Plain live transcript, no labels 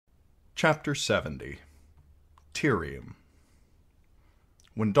Chapter 70. Tyrion.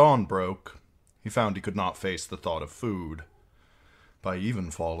 When dawn broke, he found he could not face the thought of food. By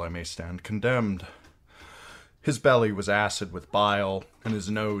evenfall I may stand condemned. His belly was acid with bile, and his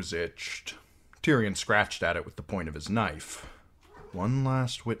nose itched. Tyrion scratched at it with the point of his knife. One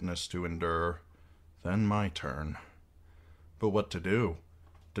last witness to endure, then my turn. But what to do?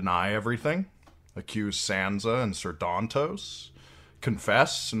 Deny everything? Accuse Sansa and Ser Dantos?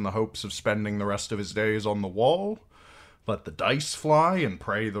 Confess in the hopes of spending the rest of his days on the wall? Let the dice fly and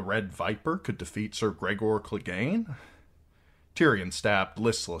pray the Red Viper could defeat Sir Gregor Clegane? Tyrion stabbed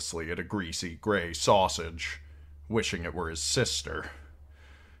listlessly at a greasy gray sausage, wishing it were his sister.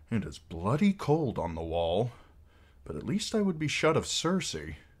 It is bloody cold on the wall, but at least I would be shut of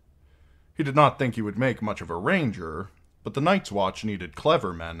Cersei. He did not think he would make much of a ranger, but the Night's Watch needed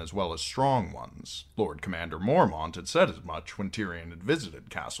clever men as well as strong ones. Lord Commander Mormont had said as much when Tyrion had visited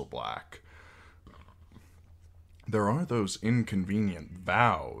Castle Black. There are those inconvenient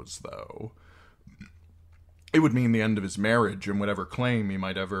vows, though. It would mean the end of his marriage and whatever claim he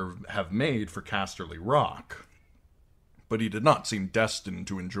might ever have made for Casterly Rock. But he did not seem destined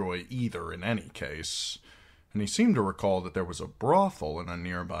to enjoy either in any case, and he seemed to recall that there was a brothel in a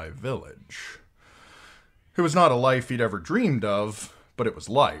nearby village. It was not a life he'd ever dreamed of, but it was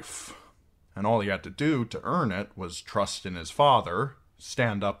life, and all he had to do to earn it was trust in his father,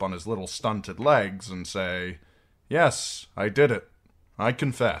 stand up on his little stunted legs, and say, "Yes, I did it. I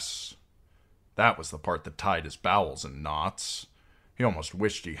confess." That was the part that tied his bowels in knots. He almost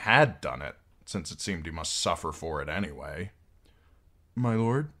wished he had done it, since it seemed he must suffer for it anyway. "My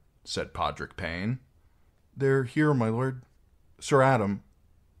lord," said Podrick Payne. "They're here, my lord. Sir Adam.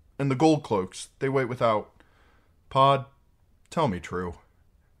 And the gold cloaks, they wait without. Pod, tell me true.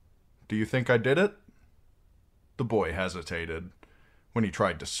 Do you think I did it?" The boy hesitated. When he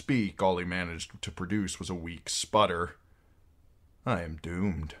tried to speak, all he managed to produce was a weak sputter. "I am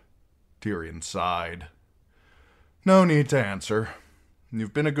doomed." Tyrion sighed. "No need to answer.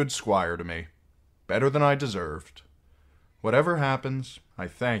 You've been a good squire to me. Better than I deserved. Whatever happens, I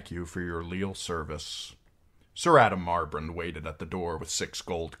thank you for your leal service." Sir Adam Marbrand waited at the door with 6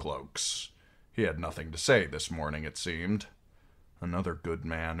 gold cloaks. He had nothing to say this morning, it seemed. Another good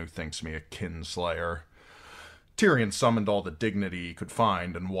man who thinks me a kinslayer. Tyrion summoned all the dignity he could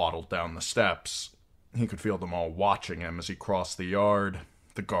find and waddled down the steps. He could feel them all watching him as he crossed the yard.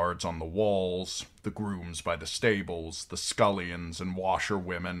 The guards on the walls, the grooms by the stables, the scullions and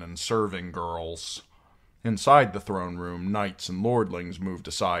washerwomen and serving girls. Inside the throne room, knights and lordlings moved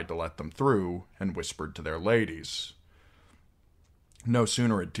aside to let them through and whispered to their ladies. No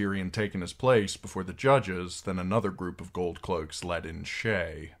sooner had Tyrion taken his place before the judges than another group of gold cloaks led in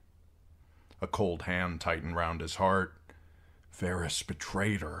Shay. A cold hand tightened round his heart. Varys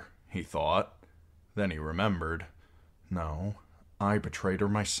betrayed her, he thought. Then he remembered. No, I betrayed her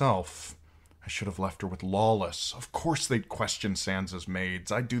myself. I should have left her with Lawless. Of course they'd question Sansa's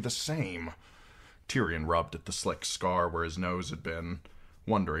maids. I'd do the same. Tyrion rubbed at the slick scar where his nose had been,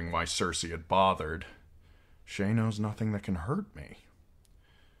 wondering why Cersei had bothered. Shay knows nothing that can hurt me.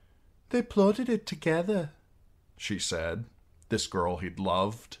 "They plotted it together," she said, this girl he'd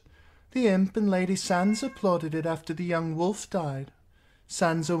loved. "The imp and Lady Sansa plotted it after the young wolf died.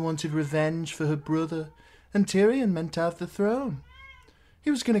 Sansa wanted revenge for her brother, and Tyrion meant to have the throne. He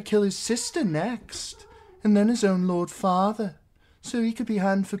was going to kill his sister next, and then his own Lord Father, so he could be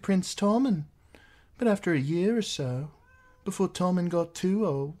hand for Prince Tommen. But after a year or so, before Tommen got too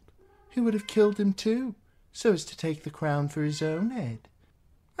old, he would have killed him too, so as to take the crown for his own head."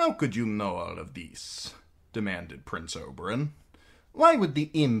 "How could you know all of this?" demanded Prince Oberyn. "Why would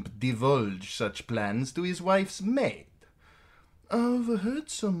the imp divulge such plans to his wife's maid?" "I overheard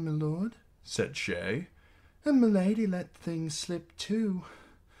some, my lord," said Shay, "and milady let things slip too.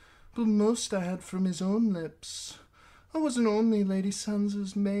 But most I had from his own lips. I wasn't only Lady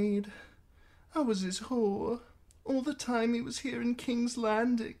Sansa's maid. I was his whore, all the time he was here in King's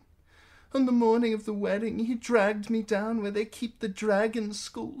Landing. On the morning of the wedding, he dragged me down where they keep the dragon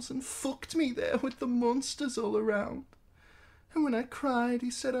skulls and fucked me there with the monsters all around. And when I cried, he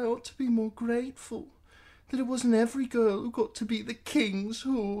said I ought to be more grateful, that it wasn't every girl who got to be the king's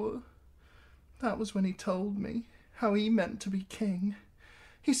whore. That was when he told me how he meant to be king.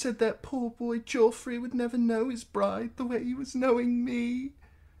 He said that poor boy Joffrey would never know his bride the way he was knowing me."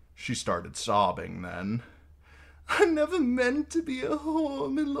 She started sobbing then. "I never meant to be a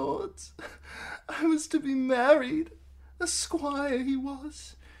whore, my lords. I was to be married. A squire he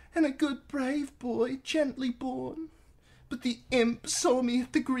was, and a good brave boy, gently born. But the imp saw me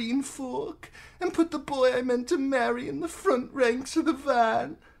at the Green Fork, and put the boy I meant to marry in the front ranks of the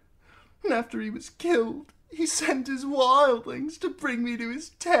van. and after he was killed, he sent his wildlings to bring me to his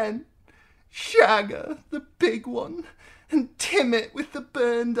tent. Shagger, the big one, and Timmet with the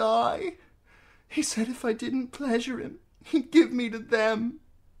burned eye. He said if I didn't pleasure him, he'd give me to them.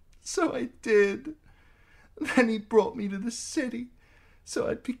 So I did. Then he brought me to the city, so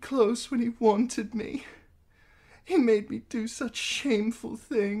I'd be close when he wanted me. He made me do such shameful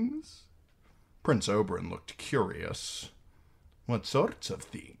things. Prince Oberyn looked curious. What sorts of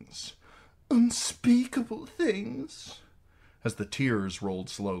things? Unspeakable things. As the tears rolled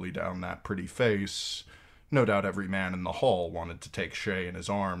slowly down that pretty face, no doubt every man in the hall wanted to take Shay in his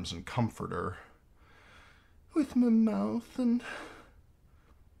arms and comfort her. With my mouth and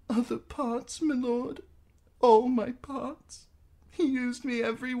other parts, my lord. All my parts. He used me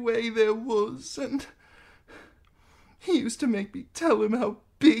every way there was, and he used to make me tell him how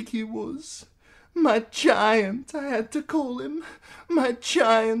big he was. My giant, I had to call him. My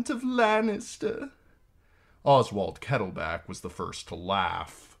giant of Lannister. Oswald Kettleback was the first to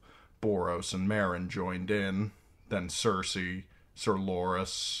laugh. Boros and Meryn joined in, then Cersei, Sir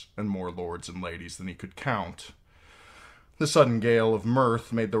Loras, and more lords and ladies than he could count. The sudden gale of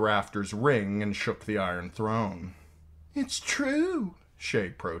mirth made the rafters ring and shook the Iron Throne. It's true, Shay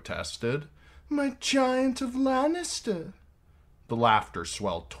protested. My giant of Lannister. The laughter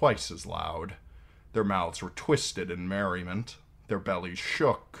swelled twice as loud. Their mouths were twisted in merriment. Their bellies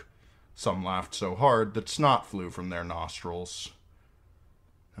shook. Some laughed so hard that snot flew from their nostrils.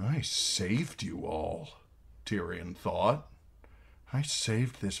 I saved you all, Tyrion thought. I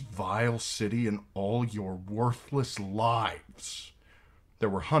saved this vile city and all your worthless lives. There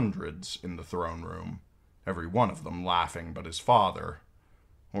were hundreds in the throne room, every one of them laughing but his father.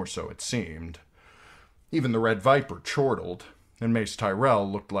 Or so it seemed. Even the Red Viper chortled, and Mace Tyrell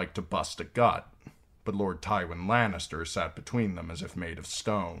looked like to bust a gut. But Lord Tywin Lannister sat between them as if made of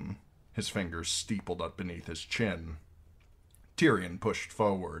stone, his fingers steepled up beneath his chin. Tyrion pushed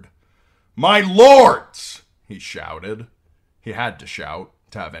forward. "My lords!" he shouted. He had to shout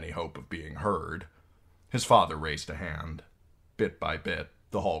to have any hope of being heard. His father raised a hand. Bit by bit,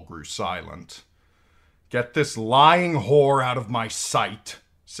 the hall grew silent. "Get this lying whore out of my sight,"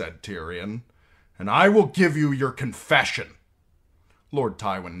 said Tyrion, "and I will give you your confession." Lord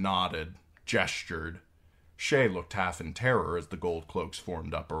Tywin nodded, gestured. Shay looked half in terror as the gold cloaks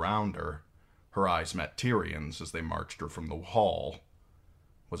formed up around her. Her eyes met Tyrion's as they marched her from the hall.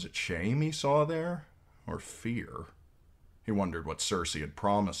 Was it shame he saw there, or fear? He wondered what Cersei had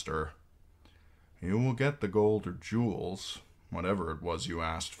promised her. "You will get the gold or jewels, whatever it was you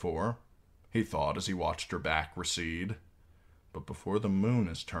asked for," he thought as he watched her back recede. "But before the moon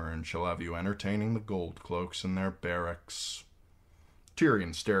is turned, she'll have you entertaining the gold cloaks in their barracks."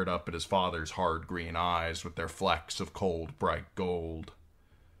 Tyrion stared up at his father's hard green eyes with their flecks of cold, bright gold.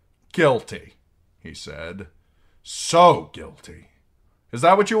 "Guilty," he said. "So guilty. Is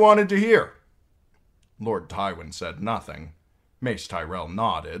that what you wanted to hear?" Lord Tywin said nothing. Mace Tyrell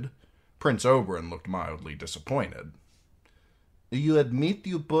nodded. Prince Oberyn looked mildly disappointed. "You admit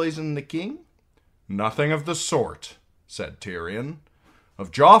you poisoned the king?" "Nothing of the sort," said Tyrion. "Of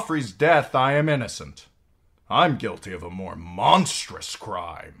Joffrey's death I am innocent. I'm guilty of a more monstrous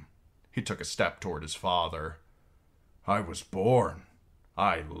crime." He took a step toward his father. "I was born.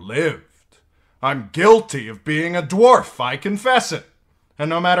 I lived. I'm guilty of being a dwarf, I confess it. And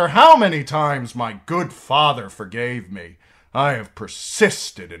no matter how many times my good father forgave me, I have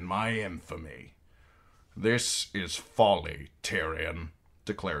persisted in my infamy." "This is folly, Tyrion,"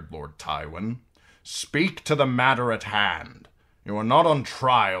 declared Lord Tywin. "Speak to the matter at hand. You are not on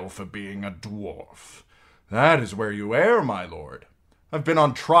trial for being a dwarf. That is where you err, my lord. I've been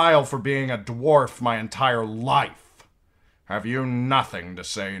on trial for being a dwarf my entire life. Have you nothing to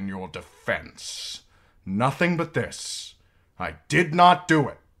say in your defense? Nothing but this. I did not do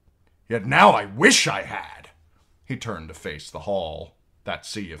it. Yet now I wish I had." He turned to face the hall, that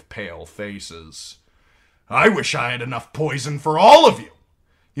sea of pale faces. "I wish I had enough poison for all of you.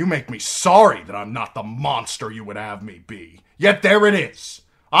 You make me sorry that I'm not the monster you would have me be. Yet there it is.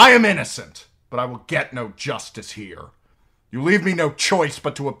 I am innocent, but I will get no justice here. You leave me no choice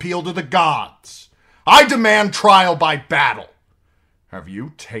but to appeal to the gods. I demand trial by battle." "Have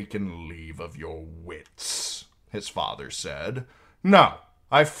you taken leave of your wits?" his father said. "No,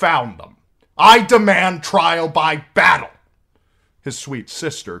 I've found them. I demand trial by battle." His sweet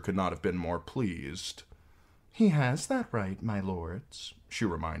sister could not have been more pleased. "He has that right, my lords," she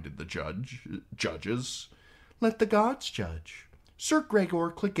reminded the judges. "Let the gods judge. Sir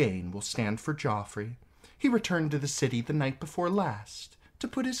Gregor Clegane will stand for Joffrey. He returned to the city the night before last to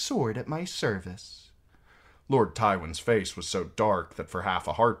put his sword at my service." Lord Tywin's face was so dark that for half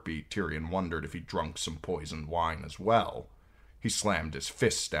a heartbeat Tyrion wondered if he'd drunk some poisoned wine as well. He slammed his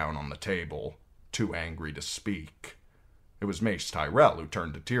fists down on the table, too angry to speak. It was Mace Tyrell who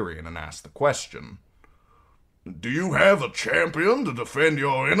turned to Tyrion and asked the question. "Do you have a champion to defend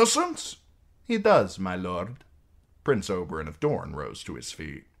your innocence?" "He does, my lord." Prince Oberyn of Dorne rose to his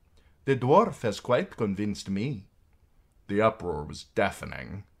feet. "The dwarf has quite convinced me." The uproar was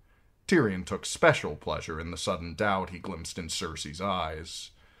deafening. Tyrion took special pleasure in the sudden doubt he glimpsed in Cersei's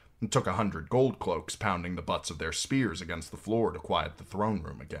eyes, and took 100 gold cloaks pounding the butts of their spears against the floor to quiet the throne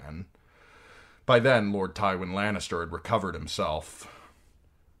room again. By then, Lord Tywin Lannister had recovered himself.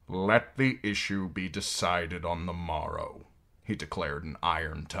 "Let the issue be decided on the morrow," he declared in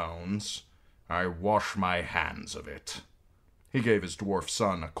iron tones. "I wash my hands of it." He gave his dwarf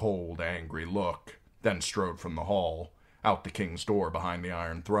son a cold, angry look, then strode from the hall, out the king's door behind the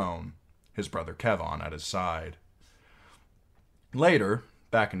Iron Throne, his brother Kevon at his side. Later,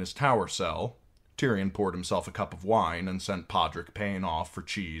 back in his tower cell, Tyrion poured himself a cup of wine and sent Podrick Payne off for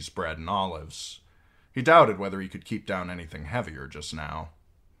cheese, bread, and olives. He doubted whether he could keep down anything heavier just now.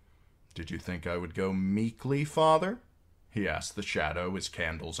 "Did you think I would go meekly, father?" he asked the shadow, his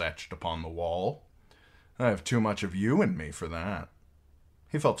candles etched upon the wall. "I have too much of you in me for that."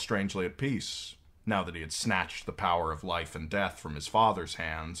 He felt strangely at peace, now that he had snatched the power of life and death from his father's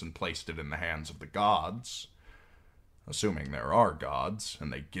hands and placed it in the hands of the gods. Assuming there are gods,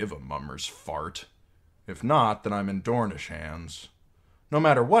 and they give a mummer's fart. If not, then I'm in Dornish hands. No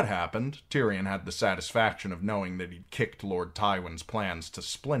matter what happened, Tyrion had the satisfaction of knowing that he'd kicked Lord Tywin's plans to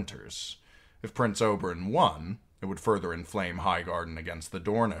splinters. If Prince Oberyn won, it would further inflame Highgarden against the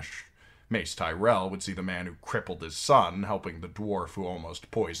Dornish. Mace Tyrell would see the man who crippled his son helping the dwarf who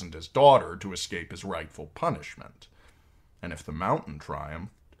almost poisoned his daughter to escape his rightful punishment. And if the Mountain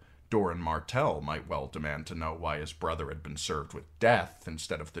triumphed, Doran Martell might well demand to know why his brother had been served with death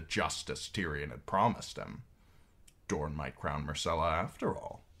instead of the justice Tyrion had promised him. Dorne might crown Myrcella after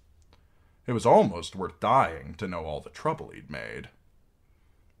all. It was almost worth dying to know all the trouble he'd made.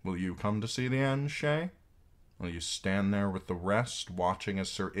 "Will you come to see the end, Shay? Will you stand there with the rest, watching as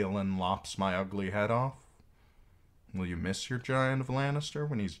Sir Ilyn lops my ugly head off? Will you miss your giant of Lannister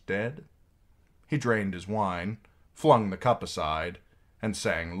when he's dead?" He drained his wine, flung the cup aside, and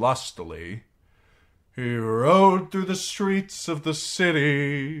sang lustily, "He rode through the streets of the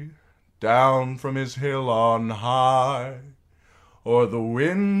city, down from his hill on high, o'er the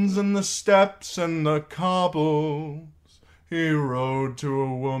winds and the steps and the cobbles, he rode to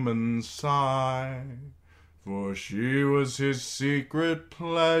a woman's sigh. For she was his secret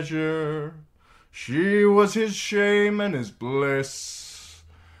pleasure, she was his shame and his bliss,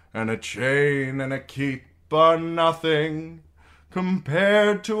 and a chain and a keep are nothing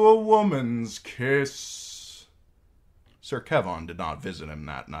compared to a woman's kiss." Sir Kevon did not visit him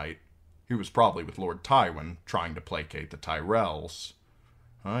that night. He was probably with Lord Tywin, trying to placate the Tyrells.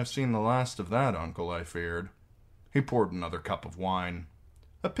 "I've seen the last of that, uncle," I feared. He poured another cup of wine.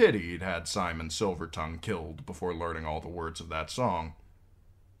 A pity he'd had Simon Silvertongue killed before learning all the words of that song.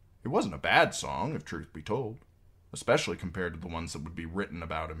 It wasn't a bad song, if truth be told, especially compared to the ones that would be written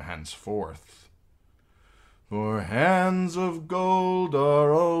about him henceforth. "For hands of gold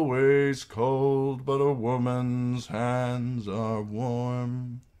are always cold, but a woman's hands are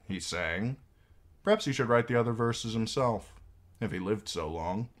warm," he sang. Perhaps he should write the other verses himself, if he lived so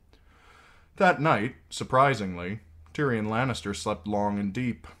long. That night, surprisingly, Tyrion Lannister slept long and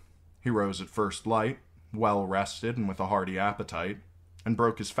deep. He rose at first light, well-rested and with a hearty appetite, and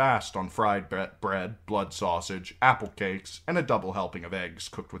broke his fast on fried bread, blood sausage, apple cakes, and a double helping of eggs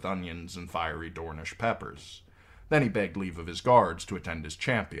cooked with onions and fiery Dornish peppers. Then he begged leave of his guards to attend his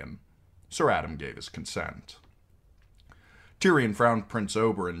champion. Sir Adam gave his consent. Tyrion found Prince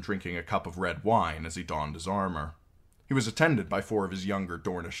Oberyn drinking a cup of red wine as he donned his armor. He was attended by 4 of his younger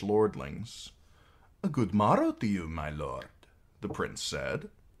Dornish lordlings. "A good morrow to you, my lord," the prince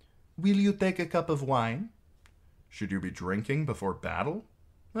said. "Will you take a cup of wine?" "Should you be drinking before battle?"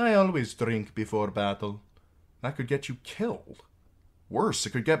 "I always drink before battle." "That could get you killed. Worse,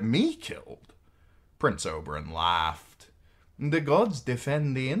 it could get me killed." Prince Oberyn laughed. "The gods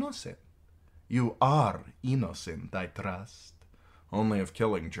defend the innocent." "You are innocent, I trust." "Only of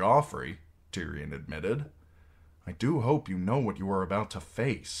killing Joffrey," Tyrion admitted. "I do hope you know what you are about to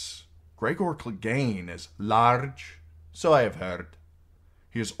face. Gregor Clegane is large, so I have heard.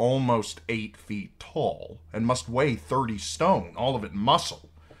 He is almost 8 feet tall, and must weigh 30 stone, all of it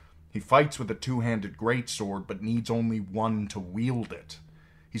muscle. He fights with a 2-handed greatsword, but needs only one to wield it.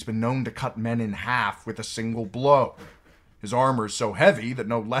 He's been known to cut men in half with a single blow. His armor's so heavy that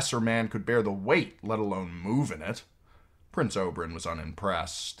no lesser man could bear the weight, let alone move in it. Prince Oberyn was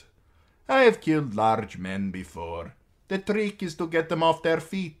unimpressed. I have killed large men before. The trick is to get them off their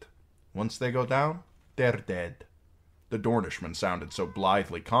feet. Once they go down, they're dead. The Dornishman sounded so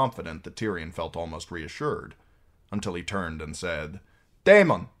blithely confident that Tyrion felt almost reassured, until he turned and said,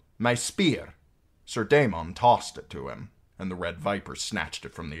 Daemon, my spear. Sir Daemon tossed it to him, and the Red Viper snatched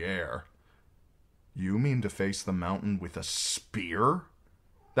it from the air. You mean to face the mountain with a spear?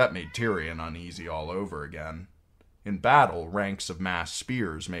 That made Tyrion uneasy all over again. In battle, ranks of massed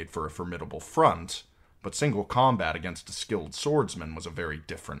spears made for a formidable front, but single combat against a skilled swordsman was a very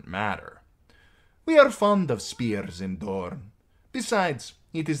different matter. We are fond of spears in Dorne. Besides,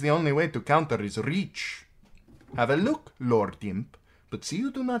 it is the only way to counter his reach. Have a look, Lord Imp, but see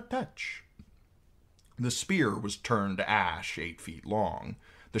you do not touch. The spear was turned ash 8 feet long,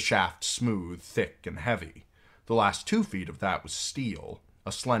 the shaft smooth, thick, and heavy. The last 2 feet of that was steel,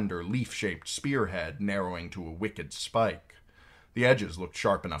 a slender leaf-shaped spearhead narrowing to a wicked spike. The edges looked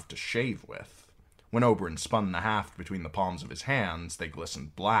sharp enough to shave with. When Oberyn spun the haft between the palms of his hands, they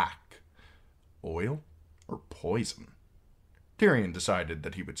glistened black. Oil or poison? Tyrion decided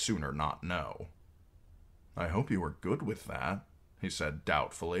that he would sooner not know. I hope you are good with that, he said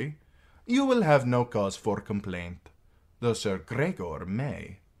doubtfully. You will have no cause for complaint, though Sir Gregor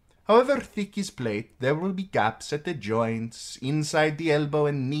may. However thick his plate, there will be gaps at the joints, inside the elbow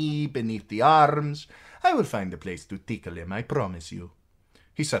and knee, beneath the arms. I will find a place to tickle him, I promise you.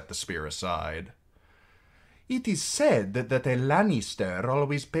 He set the spear aside. It is said that a Lannister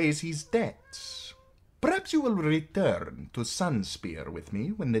always pays his debts. Perhaps you will return to Sunspear with me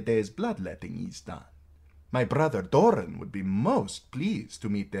when the day's bloodletting is done. My brother Doran would be most pleased to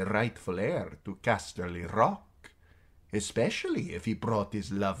meet the rightful heir to Casterly Rock, especially if he brought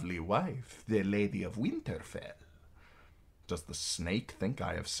his lovely wife, the Lady of Winterfell. Does the snake think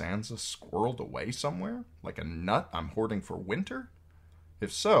I have Sansa squirreled away somewhere, like a nut I'm hoarding for winter?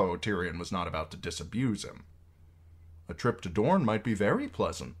 If so, Tyrion was not about to disabuse him. A trip to Dorne might be very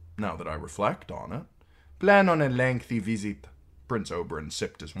pleasant, now that I reflect on it. Plan on a lengthy visit. Prince Oberyn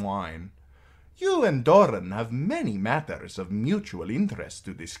sipped his wine. You and Doran have many matters of mutual interest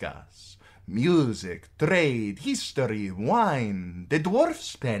to discuss. Music, trade, history, wine, the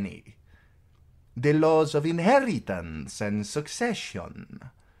dwarf's penny, the laws of inheritance and succession.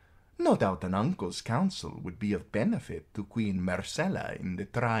 No doubt an uncle's counsel would be of benefit to Queen Myrcella in the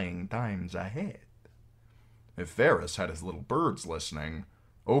trying times ahead. If Varys had his little birds listening,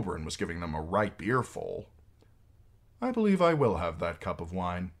 Oberyn was giving them a ripe earful. I believe I will have that cup of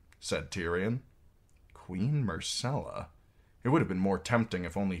wine, said Tyrion. Queen Myrcella? It would have been more tempting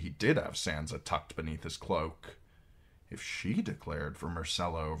if only he did have Sansa tucked beneath his cloak. If she declared for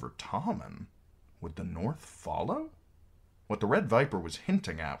Myrcella over Tommen, would the North follow? What the Red Viper was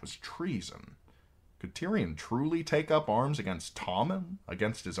hinting at was treason. Could Tyrion truly take up arms against Tommen,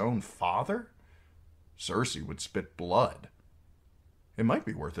 against his own father? Cersei would spit blood. It might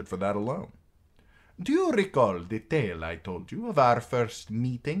be worth it for that alone. Do you recall the tale I told you of our first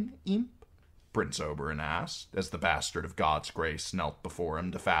meeting, Imp? Prince Oberyn asked, as the bastard of God's grace knelt before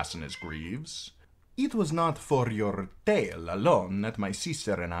him to fasten his greaves. It was not for your tale alone that my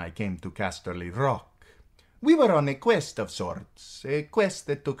sister and I came to Casterly Rock. We were on a quest of sorts, a quest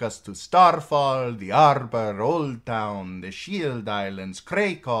that took us to Starfall, the Arbor, Old Town, the Shield Islands,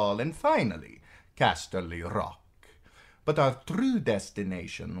 Crakehall, and finally, Casterly Rock. But our true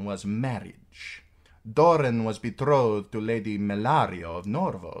destination was marriage. Doran was betrothed to Lady Melario of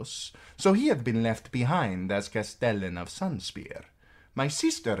Norvos, so he had been left behind as Castellan of Sunspear. My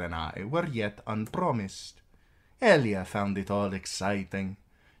sister and I were yet unpromised. Elia found it all exciting.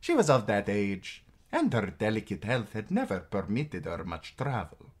 She was of that age, and her delicate health had never permitted her much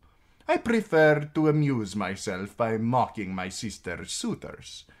travel. I preferred to amuse myself by mocking my sister's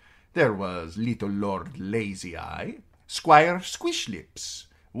suitors. There was little Lord Lazy Eye, Squire Squishlips.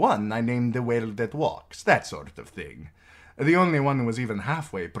 One I named the Whale That Walks, that sort of thing. The only one who was even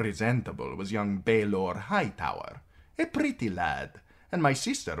halfway presentable was young Baelor Hightower, a pretty lad, and my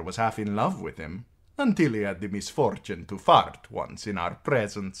sister was half in love with him, until he had the misfortune to fart once in our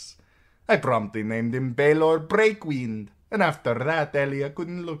presence. I promptly named him Baelor Breakwind, and after that Elia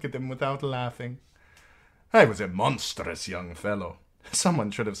couldn't look at him without laughing. I was a monstrous young fellow.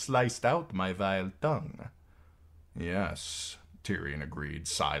 Someone should have sliced out my vile tongue. Yes, Tyrion agreed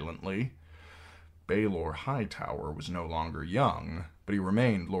silently. Baelor Hightower was no longer young, but he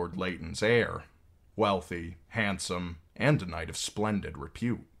remained Lord Leighton's heir. Wealthy, handsome, and a knight of splendid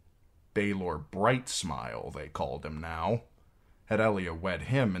repute. Baelor Brightsmile, they called him now. Had Elia wed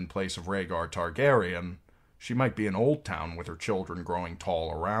him in place of Rhaegar Targaryen, She might be in Old Town with her children growing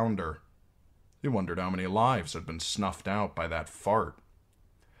tall around her. He wondered how many lives had been snuffed out by that fart.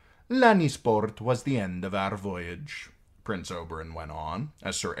 Lannisport was the end of our voyage, Prince Oberyn went on,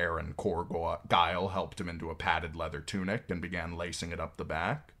 as Sir Aaron Corgyle helped him into a padded leather tunic and began lacing it up the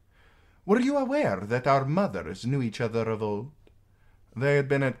back. Were you aware that our mothers knew each other of old? They had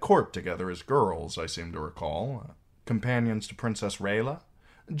been at court together as girls, I seem to recall. Companions to Princess Rhaella?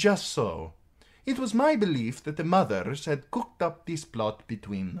 Just so. It was my belief that the mothers had cooked up this plot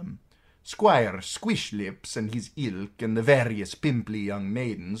between them. Squire Squishlips and his ilk and the various pimply young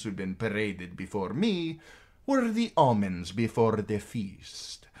maidens who'd been paraded before me were the omens before the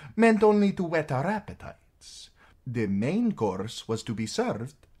feast, meant only to whet our appetites. The main course was to be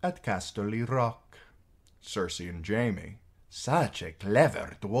served at Casterly Rock. Cersei and Jaime. Such a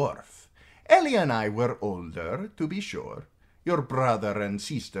clever dwarf. Ellie and I were older, to be sure. Your brother and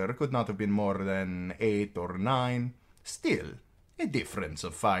sister could not have been more than 8 or 9. Still, a difference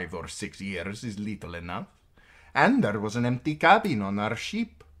of 5 or 6 years is little enough. And there was an empty cabin on our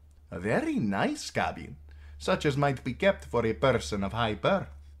ship. A very nice cabin, such as might be kept for a person of high birth.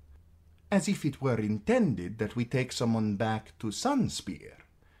 As if it were intended that we take someone back to Sunspear.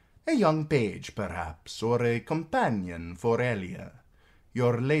 A young page, perhaps, or a companion for Elia.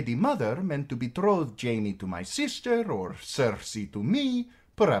 Your lady mother meant to betroth Jaime to my sister, or Cersei to me,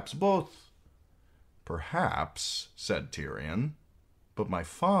 perhaps both. Perhaps, said Tyrion. But my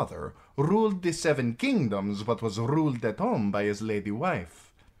father ruled the 7 kingdoms, but was ruled at home by his lady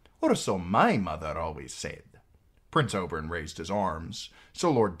wife. Or so my mother always said. Prince Oberyn raised his arms, so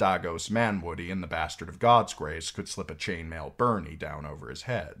Lord Dagos Manwoody and the Bastard of Godsgrace could slip a chainmail byrnie down over his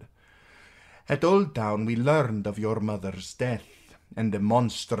head. At Old Town we learned of your mother's death, and the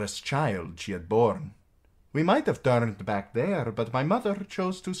monstrous child she had borne. We might have turned back there, but my mother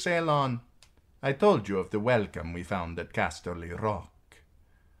chose to sail on. I told you of the welcome we found at Casterly Rock.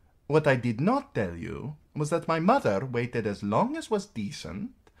 What I did not tell you was that my mother waited as long as was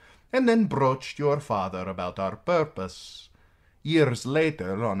decent, and then broached your father about our purpose. Years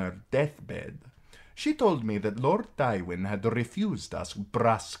later, on her deathbed, she told me that Lord Tywin had refused us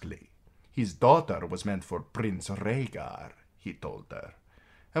brusquely. His daughter was meant for Prince Rhaegar, he told her.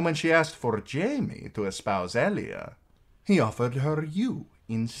 And when she asked for Jaime to espouse Elia, he offered her you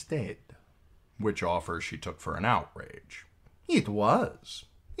instead. Which offer she took for an outrage. It was.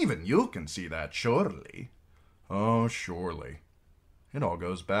 Even you can see that, surely. Oh, surely. It all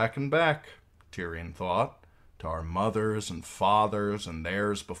goes back and back, Tyrion thought, to our mothers and fathers and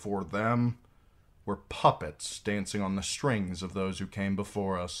theirs before them. We're puppets dancing on the strings of those who came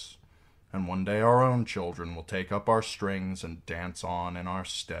before us. And one day our own children will take up our strings and dance on in our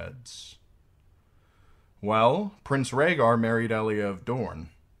steads. Well, Prince Rhaegar married Elia of Dorne,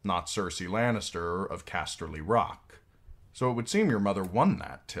 not Cersei Lannister of Casterly Rock. So it would seem your mother won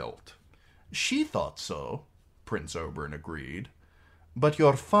that tilt. She thought so, Prince Oberyn agreed. But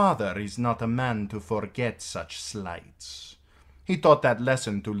your father is not a man to forget such slights. He taught that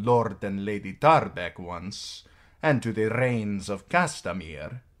lesson to Lord and Lady Tarbeck once, and to the Rains of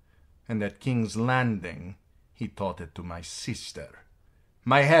Castamere. And at King's Landing, he taught it to my sister.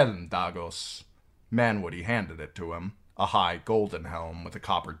 My helm, Dagos. Manwoody handed it to him, a high golden helm with a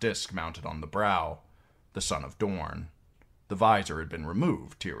copper disc mounted on the brow, the son of Dorne. The visor had been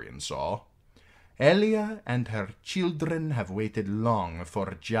removed, Tyrion saw. Elia and her children have waited long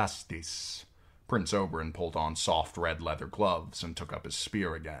for justice. Prince Oberyn pulled on soft red leather gloves and took up his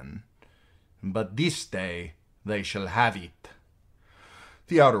spear again. But this day they shall have it.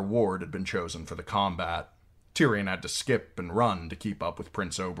 The outer ward had been chosen for the combat. Tyrion had to skip and run to keep up with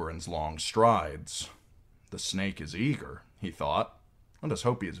Prince Oberyn's long strides. The snake is eager, he thought. Let us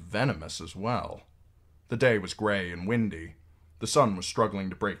hope he is venomous as well. The day was gray and windy. The sun was struggling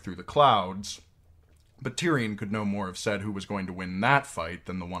to break through the clouds, but Tyrion could no more have said who was going to win that fight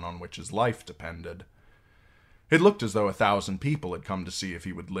than the one on which his life depended. It looked as though 1,000 people had come to see if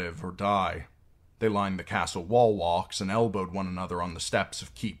he would live or die. They lined the castle wall walks and elbowed one another on the steps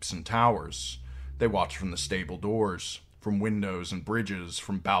of keeps and towers. They watched from the stable doors, from windows and bridges,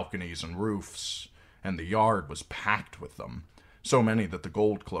 from balconies and roofs, and the yard was packed with them, so many that the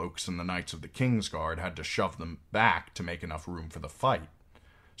gold cloaks and the knights of the Kingsguard had to shove them back to make enough room for the fight.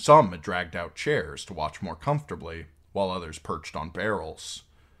 Some had dragged out chairs to watch more comfortably, while others perched on barrels.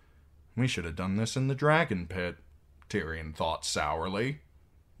 We should have done this in the dragon pit, Tyrion thought sourly.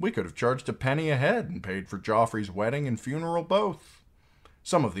 We could have charged a penny a head and paid for Joffrey's wedding and funeral both.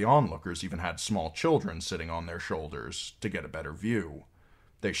 Some of the onlookers even had small children sitting on their shoulders to get a better view.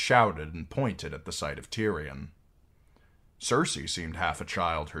 They shouted and pointed at the sight of Tyrion. Cersei seemed half a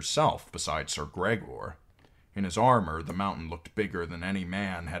child herself beside Sir Gregor. In his armor, the mountain looked bigger than any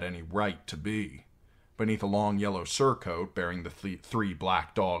man had any right to be. Beneath a long yellow surcoat bearing the three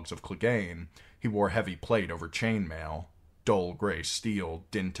black dogs of Clegane, he wore heavy plate over chainmail, dull gray steel,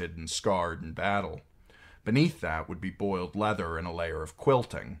 dinted and scarred in battle. Beneath that would be boiled leather and a layer of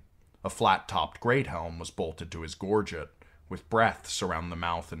quilting. A flat-topped great helm was bolted to his gorget, with breadths around the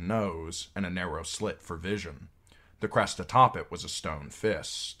mouth and nose, and a narrow slit for vision. The crest atop it was a stone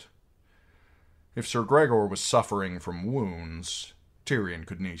fist. If Sir Gregor was suffering from wounds, Tyrion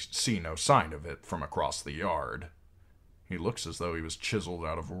could see no sign of it from across the yard. He looks as though he was chiseled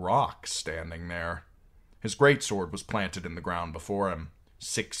out of rock standing there. His greatsword was planted in the ground before him,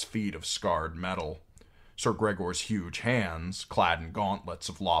 6 feet of scarred metal. Sir Gregor's huge hands, clad in gauntlets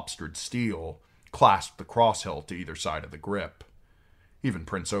of lobstered steel, clasped the crosshilt to either side of the grip. Even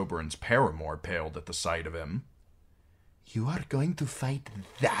Prince Oberyn's paramour paled at the sight of him. "You are going to fight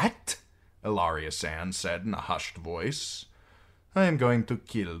that?" Ilaria Sand said in a hushed voice. "I am going to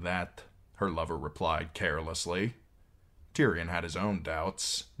kill that," her lover replied carelessly. Tyrion had his own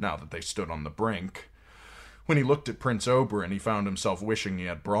doubts, now that they stood on the brink. When he looked at Prince Oberyn, he found himself wishing he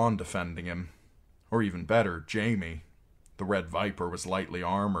had Bronn defending him. Or even better, Jaime. The Red Viper was lightly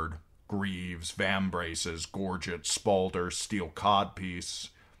armored. Greaves, vambraces, gorget, spalder, steel codpiece.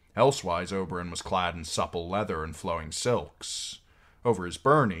 Elsewise, Oberyn was clad in supple leather and flowing silks. Over his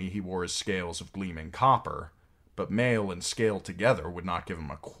byrnie, he wore his scales of gleaming copper, but mail and scale together would not give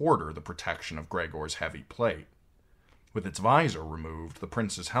him a quarter the protection of Gregor's heavy plate. With its visor removed, the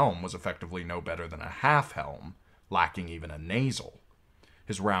prince's helm was effectively no better than a half-helm, lacking even a nasal.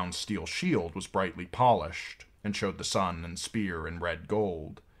 His round steel shield was brightly polished, and showed the sun and spear in red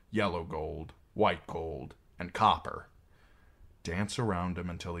gold, yellow gold, white gold, and copper. Dance around him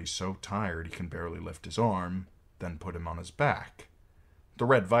until he's so tired he can barely lift his arm, then put him on his back. The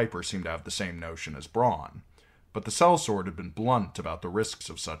Red Viper seemed to have the same notion as Bronn, but the sellsword had been blunt about the risks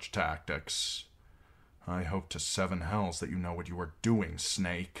of such tactics. "I hope to 7 hells that you know what you are doing,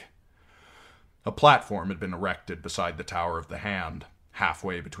 Snake." A platform had been erected beside the Tower of the Hand,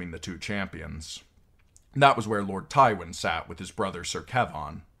 halfway between the two champions. That was where Lord Tywin sat with his brother Sir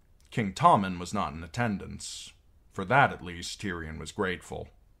Kevan. King Tommen was not in attendance. For that, at least, Tyrion was grateful.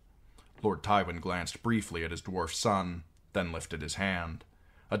 Lord Tywin glanced briefly at his dwarf son, then lifted his hand.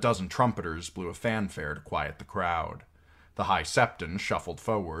 A dozen trumpeters blew a fanfare to quiet the crowd. The High Septon shuffled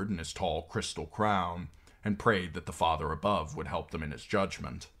forward in his tall crystal crown, and prayed that the Father above would help them in his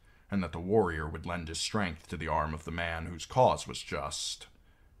judgment, and that the warrior would lend his strength to the arm of the man whose cause was just.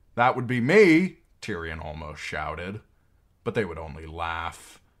 "That would be me," Tyrion almost shouted. But they would only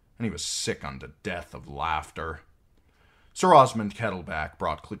laugh, and he was sick unto death of laughter. Sir Osmond Kettleback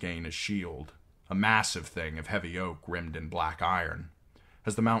brought Clegane his shield, a massive thing of heavy oak rimmed in black iron.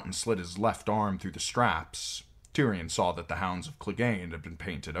 As the mountain slid his left arm through the straps, Tyrion saw that the hounds of Clegane had been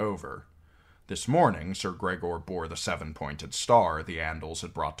painted over. This morning, Sir Gregor bore the 7-pointed star the Andals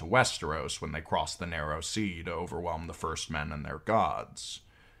had brought to Westeros when they crossed the narrow sea to overwhelm the first men and their gods.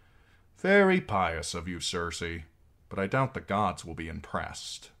 Very pious of you, Cersei, but I doubt the gods will be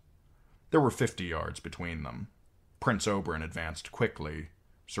impressed. There were 50 yards between them. Prince Oberyn advanced quickly,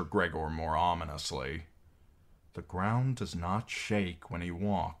 Sir Gregor more ominously. "The ground does not shake when he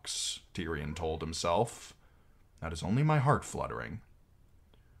walks," Tyrion told himself. "That is only my heart fluttering."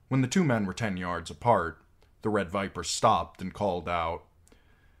 When the two men were 10 yards apart, the Red Viper stopped and called out,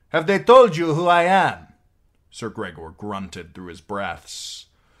 "Have they told you who I am?" Sir Gregor grunted through his breaths.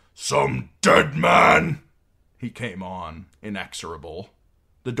 "Some dead man!" He came on, inexorable.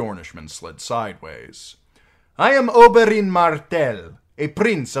 The Dornishman slid sideways. "I am Oberyn Martell, a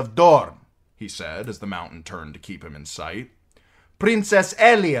prince of Dorne," he said as the mountain turned to keep him in sight. "Princess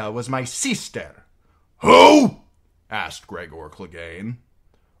Elia was my sister." "Who?" asked Gregor Clegane.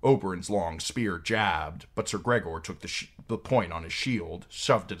 Oberyn's long spear jabbed, but Sir Gregor took the point on his shield,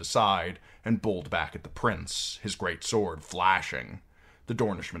 shoved it aside, and bowled back at the prince, his great sword flashing. The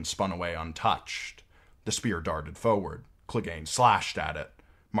Dornishman spun away untouched. The spear darted forward. Clegane slashed at it.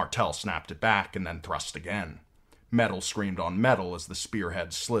 Martell snapped it back and then thrust again. Metal screamed on metal as the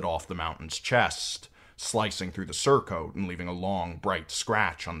spearhead slid off the mountain's chest, slicing through the surcoat and leaving a long, bright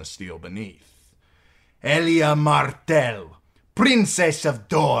scratch on the steel beneath. "Elia Martell, Princess of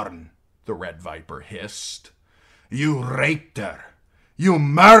Dorne," the Red Viper hissed. "You raped her. You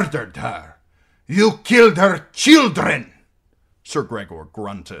murdered her. You killed her children." Sir Gregor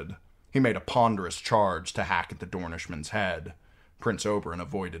grunted. He made a ponderous charge to hack at the Dornishman's head. Prince Oberyn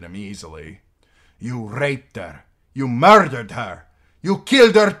avoided him easily. "You raped her. You murdered her. You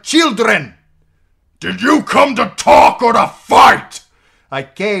killed her children." "Did you come to talk or to fight?" "I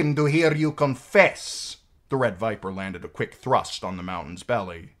came to hear you confess," The Red Viper landed a quick thrust on the mountain's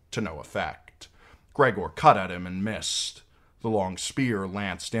belly, to no effect. Gregor cut at him and missed. The long spear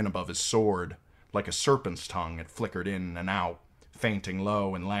lanced in above his sword. Like a serpent's tongue, it flickered in and out, feinting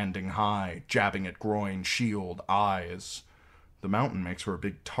low and landing high, jabbing at groin, shield, eyes. The mountain makes for a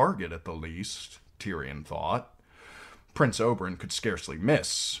big target at the least, Tyrion thought. Prince Oberyn could scarcely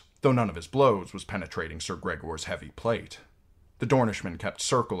miss, though none of his blows was penetrating Sir Gregor's heavy plate. The Dornishman kept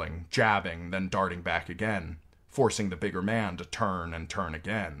circling, jabbing, then darting back again, forcing the bigger man to turn and turn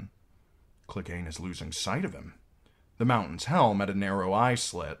again. Clegane is losing sight of him. The mountain's helm had a narrow eye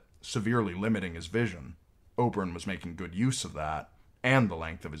slit, severely limiting his vision. Oberyn was making good use of that, and the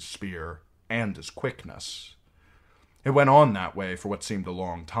length of his spear, and his quickness. It went on that way for what seemed a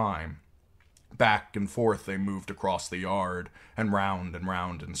long time. Back and forth they moved across the yard, and round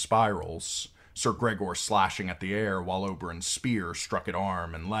in spirals, Sir Gregor slashing at the air while Oberyn's spear struck at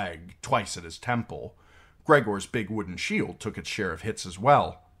arm and leg, twice at his temple. Gregor's big wooden shield took its share of hits as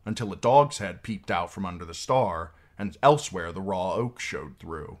well, until a dog's head peeped out from under the star, and elsewhere the raw oak showed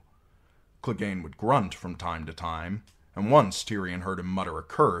through. Clegane would grunt from time to time, and once Tyrion heard him mutter a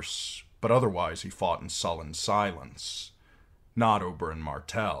curse, but otherwise he fought in sullen silence. Not Oberyn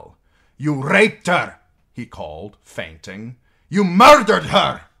Martell. "You raped her!" he called, fainting. "You murdered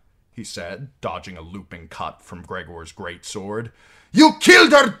her!" he said, dodging a looping cut from Gregor's greatsword. "You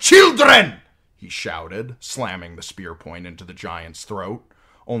killed her children!" he shouted, slamming the spear point into the giant's throat,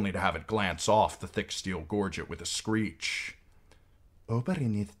 only to have it glance off the thick steel gorget with a screech.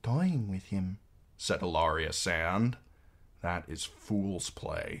 "Oberyn is toying with him," said Ilaria Sand. That is fool's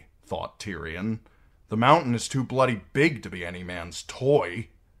play, thought Tyrion. The mountain is too bloody big to be any man's toy.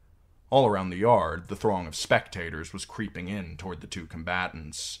 All around the yard, the throng of spectators was creeping in toward the two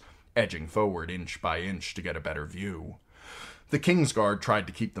combatants, edging forward inch by inch to get a better view. The Kingsguard tried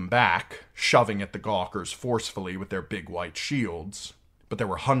to keep them back, shoving at the gawkers forcefully with their big white shields, but there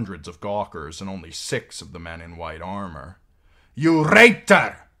were hundreds of gawkers and only 6 of the men in white armor. "You raped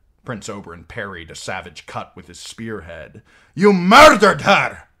her!" Prince Oberyn parried a savage cut with his spearhead. "You murdered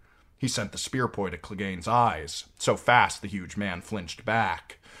her!" He sent the spear point at Clegane's eyes, so fast the huge man flinched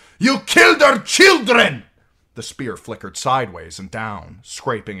back. "You killed her children!" The spear flickered sideways and down,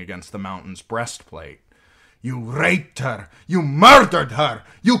 scraping against the mountain's breastplate. "You raped her! You murdered her!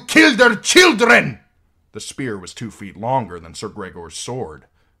 You killed her children!" The spear was 2 feet longer than Sir Gregor's sword,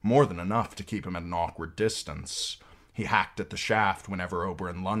 more than enough to keep him at an awkward distance. He hacked at the shaft whenever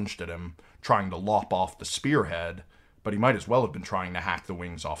Oberyn lunged at him, trying to lop off the spearhead, but he might as well have been trying to hack the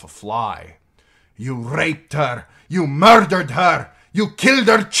wings off a fly. "You raped her! You murdered her! You killed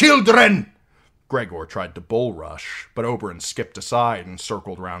her children!" Gregor tried to bull rush, but Oberyn skipped aside and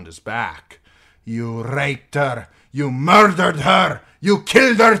circled round his back. "You raped her! You murdered her! You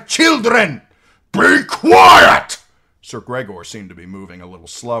killed her children!" "Be quiet!" Sir Gregor seemed to be moving a little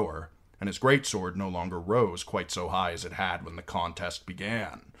slower, and his greatsword no longer rose quite so high as it had when the contest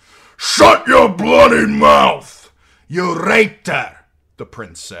began. "Shut your bloody mouth!" "You raped her," the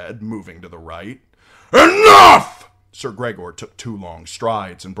prince said, moving to the right. "Enough!" Sir Gregor took 2 long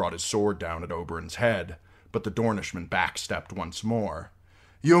strides and brought his sword down at Oberyn's head, but the Dornishman backstepped once more.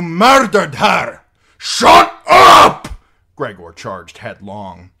 "You murdered her!" "Shut up!" Gregor charged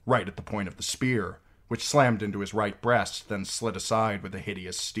headlong, right at the point of the spear, which slammed into his right breast, then slid aside with a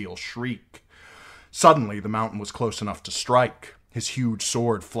hideous steel shriek. Suddenly, the mountain was close enough to strike, his huge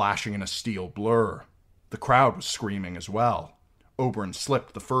sword flashing in a steel blur. The crowd was screaming as well. Oberyn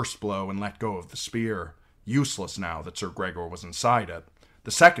slipped the first blow and let go of the spear, useless now that Sir Gregor was inside it.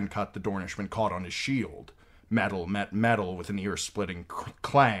 The second cut the Dornishman caught on his shield. Metal met metal with an ear-splitting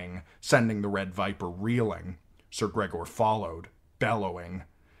clang, sending the Red Viper reeling. Sir Gregor followed, bellowing.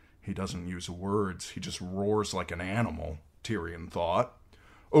 He doesn't use words, he just roars like an animal, Tyrion thought.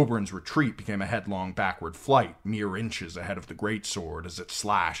 Oberyn's retreat became a headlong backward flight, mere inches ahead of the greatsword as it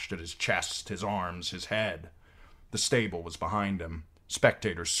slashed at his chest, his arms, his head. The stable was behind him.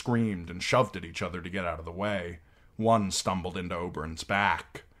 Spectators screamed and shoved at each other to get out of the way. One stumbled into Oberyn's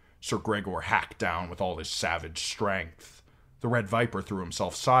back. Sir Gregor hacked down with all his savage strength. The Red Viper threw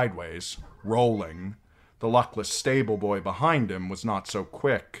himself sideways, rolling. The luckless stable boy behind him was not so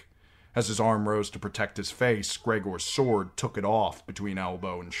quick. As his arm rose to protect his face, Gregor's sword took it off between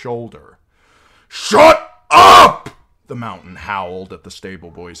elbow and shoulder. "Shut up!" the mountain howled at the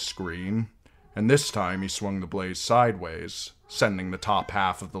stable boy's scream. And this time he swung the blaze sideways, sending the top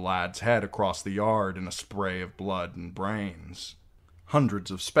half of the lad's head across the yard in a spray of blood and brains.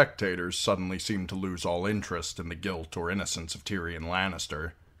 Hundreds of spectators suddenly seemed to lose all interest in the guilt or innocence of Tyrion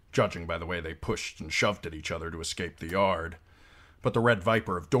Lannister, judging by the way they pushed and shoved at each other to escape the yard. But the Red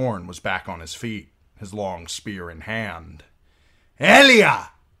Viper of Dorne was back on his feet, his long spear in hand.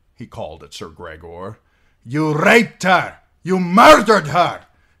 "Elia!" he called at Sir Gregor. "You raped her! You murdered her!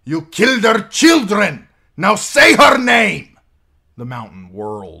 You killed her children! Now say her name!" The mountain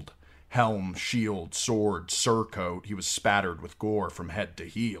whirled. Helm, shield, sword, surcoat, he was spattered with gore from head to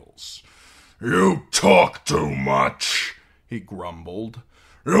heels. "You talk too much," he grumbled.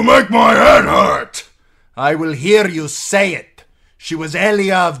 "You make my head hurt." "I will hear you say it. She was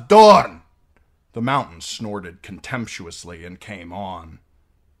Elia of Dorn." The mountain snorted contemptuously and came on.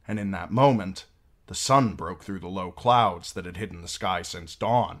 And in that moment, the sun broke through the low clouds that had hidden the sky since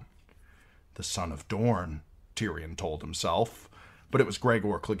dawn. The son of Dorn, Tyrion told himself, but it was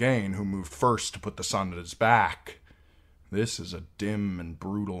Gregor Clegane who moved first to put the sun at his back. This is a dim and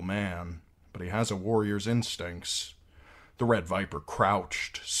brutal man, but he has a warrior's instincts. The Red Viper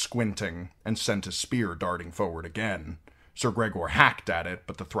crouched, squinting, and sent his spear darting forward again. Sir Gregor hacked at it,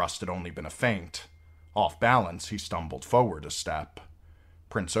 but the thrust had only been a feint. Off balance, he stumbled forward a step.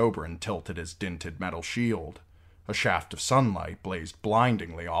 Prince Oberyn tilted his dinted metal shield. A shaft of sunlight blazed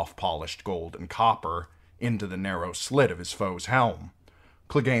blindingly off polished gold and copper into the narrow slit of his foe's helm.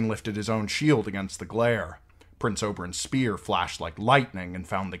 Clegane lifted his own shield against the glare. Prince Oberyn's spear flashed like lightning and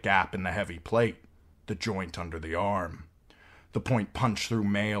found the gap in the heavy plate, the joint under the arm. The point punched through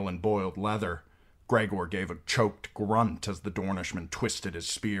mail and boiled leather. Gregor gave a choked grunt as the Dornishman twisted his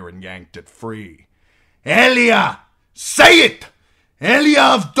spear and yanked it free. "Elia! Say it! Elia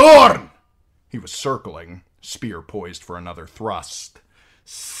of Dorn!" He was circling, spear poised for another thrust.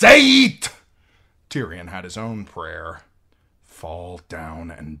 "Say it!" Tyrion had his own prayer. "Fall down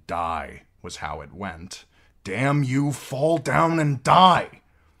and die," was how it went. "Damn you, fall down and die!"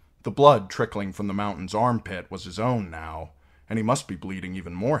 The blood trickling from the mountain's armpit was his own now, and he must be bleeding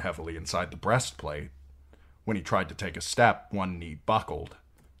even more heavily inside the breastplate. When he tried to take a step, one knee buckled.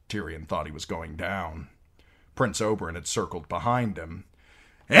 Tyrion thought he was going down. Prince Oberyn had circled behind him.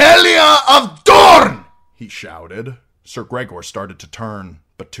 "Elia of Dorn!" he shouted. Sir Gregor started to turn,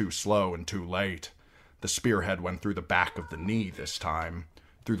 but too slow and too late. The spearhead went through the back of the knee this time,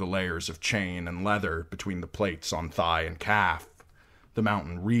 through the layers of chain and leather between the plates on thigh and calf. The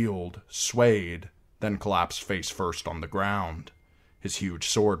mountain reeled, swayed, then collapsed face first on the ground. His huge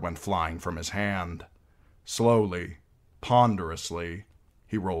sword went flying from his hand. Slowly, ponderously,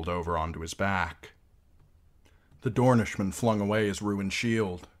 he rolled over onto his back. The Dornishman flung away his ruined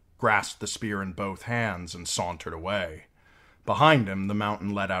shield, grasped the spear in both hands, and sauntered away. Behind him, the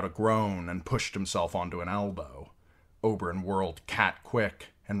mountain let out a groan and pushed himself onto an elbow. Oberyn whirled cat-quick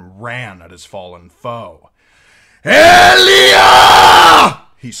and ran at his fallen foe. "Elia!"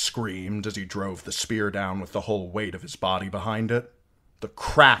 he screamed as he drove the spear down with the whole weight of his body behind it. The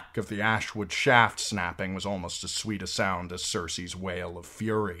crack of the ashwood shaft snapping was almost as sweet a sound as Cersei's wail of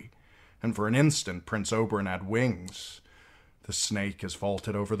fury, and for an instant Prince Oberyn had wings. The snake has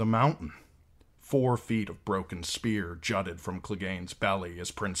vaulted over the mountain. 4 feet of broken spear jutted from Clegane's belly as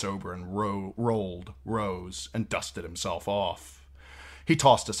Prince Oberyn rose, and dusted himself off. He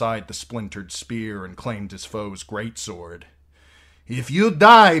tossed aside the splintered spear and claimed his foe's greatsword. "If you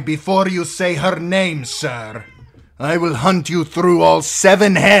die before you say her name, sir, I will hunt you through all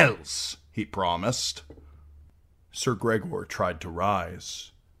 7 hells," he promised. Sir Gregor tried to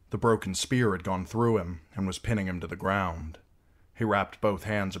rise. The broken spear had gone through him and was pinning him to the ground. He wrapped both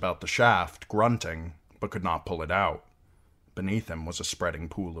hands about the shaft, grunting, but could not pull it out. Beneath him was a spreading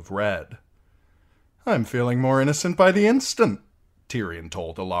pool of red. "I'm feeling more innocent by the instant," Tyrion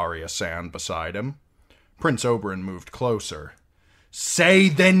told Ilaria Sand beside him. Prince Oberyn moved closer. "Say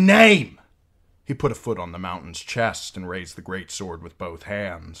the name!" He put a foot on the mountain's chest and raised the greatsword with both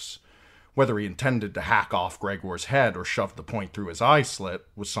hands. Whether he intended to hack off Gregor's head or shove the point through his eye slit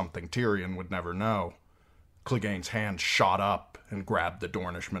was something Tyrion would never know. Clegane's hand shot up and grabbed the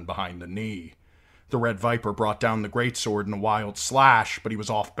Dornishman behind the knee. The Red Viper brought down the greatsword in a wild slash, but he was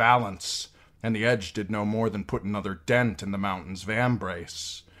off balance, and the edge did no more than put another dent in the mountain's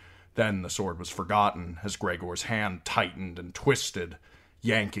vambrace. Then the sword was forgotten as Gregor's hand tightened and twisted,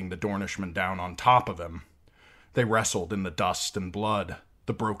 yanking the Dornishman down on top of him. They wrestled in the dust and blood,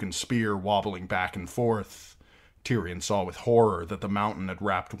 the broken spear wobbling back and forth. Tyrion saw with horror that the mountain had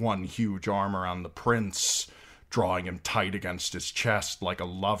wrapped one huge arm around the prince, drawing him tight against his chest like a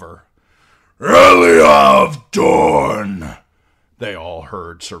lover. "Elia of Dorn!" they all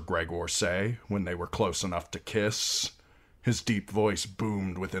heard Sir Gregor say when they were close enough to kiss. His deep voice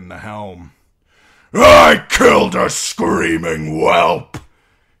boomed within the helm. "I killed a screaming whelp!"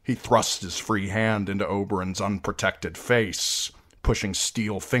 He thrust his free hand into Oberyn's unprotected face, pushing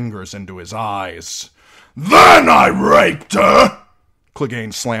steel fingers into his eyes. "Then I raped her!"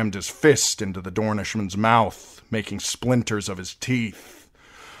 Clegane slammed his fist into the Dornishman's mouth, making splinters of his teeth.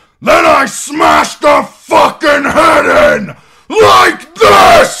 "Then I smashed the fucking head in! Like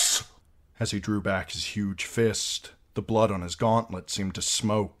this!" As he drew back his huge fist, the blood on his gauntlet seemed to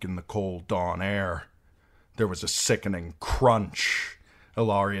smoke in the cold dawn air. There was a sickening crunch.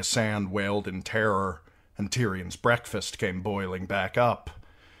 Ilaria Sand wailed in terror, and Tyrion's breakfast came boiling back up.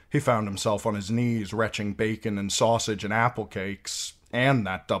 He found himself on his knees, retching bacon and sausage and apple cakes, and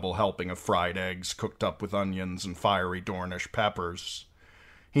that double helping of fried eggs cooked up with onions and fiery Dornish peppers.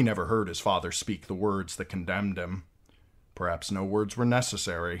 He never heard his father speak the words that condemned him. Perhaps no words were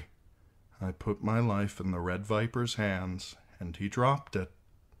necessary. "I put my life in the Red Viper's hands, and he dropped it."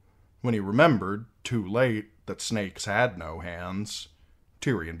 When he remembered, too late, that snakes had no hands,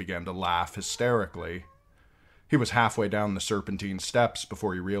 Tyrion began to laugh hysterically. He was halfway down the serpentine steps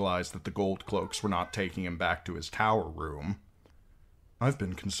before he realized that the gold cloaks were not taking him back to his tower room. "I've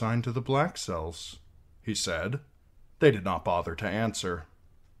been consigned to the Black Cells," he said. They did not bother to answer.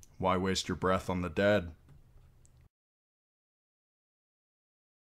 "Why waste your breath on the dead?"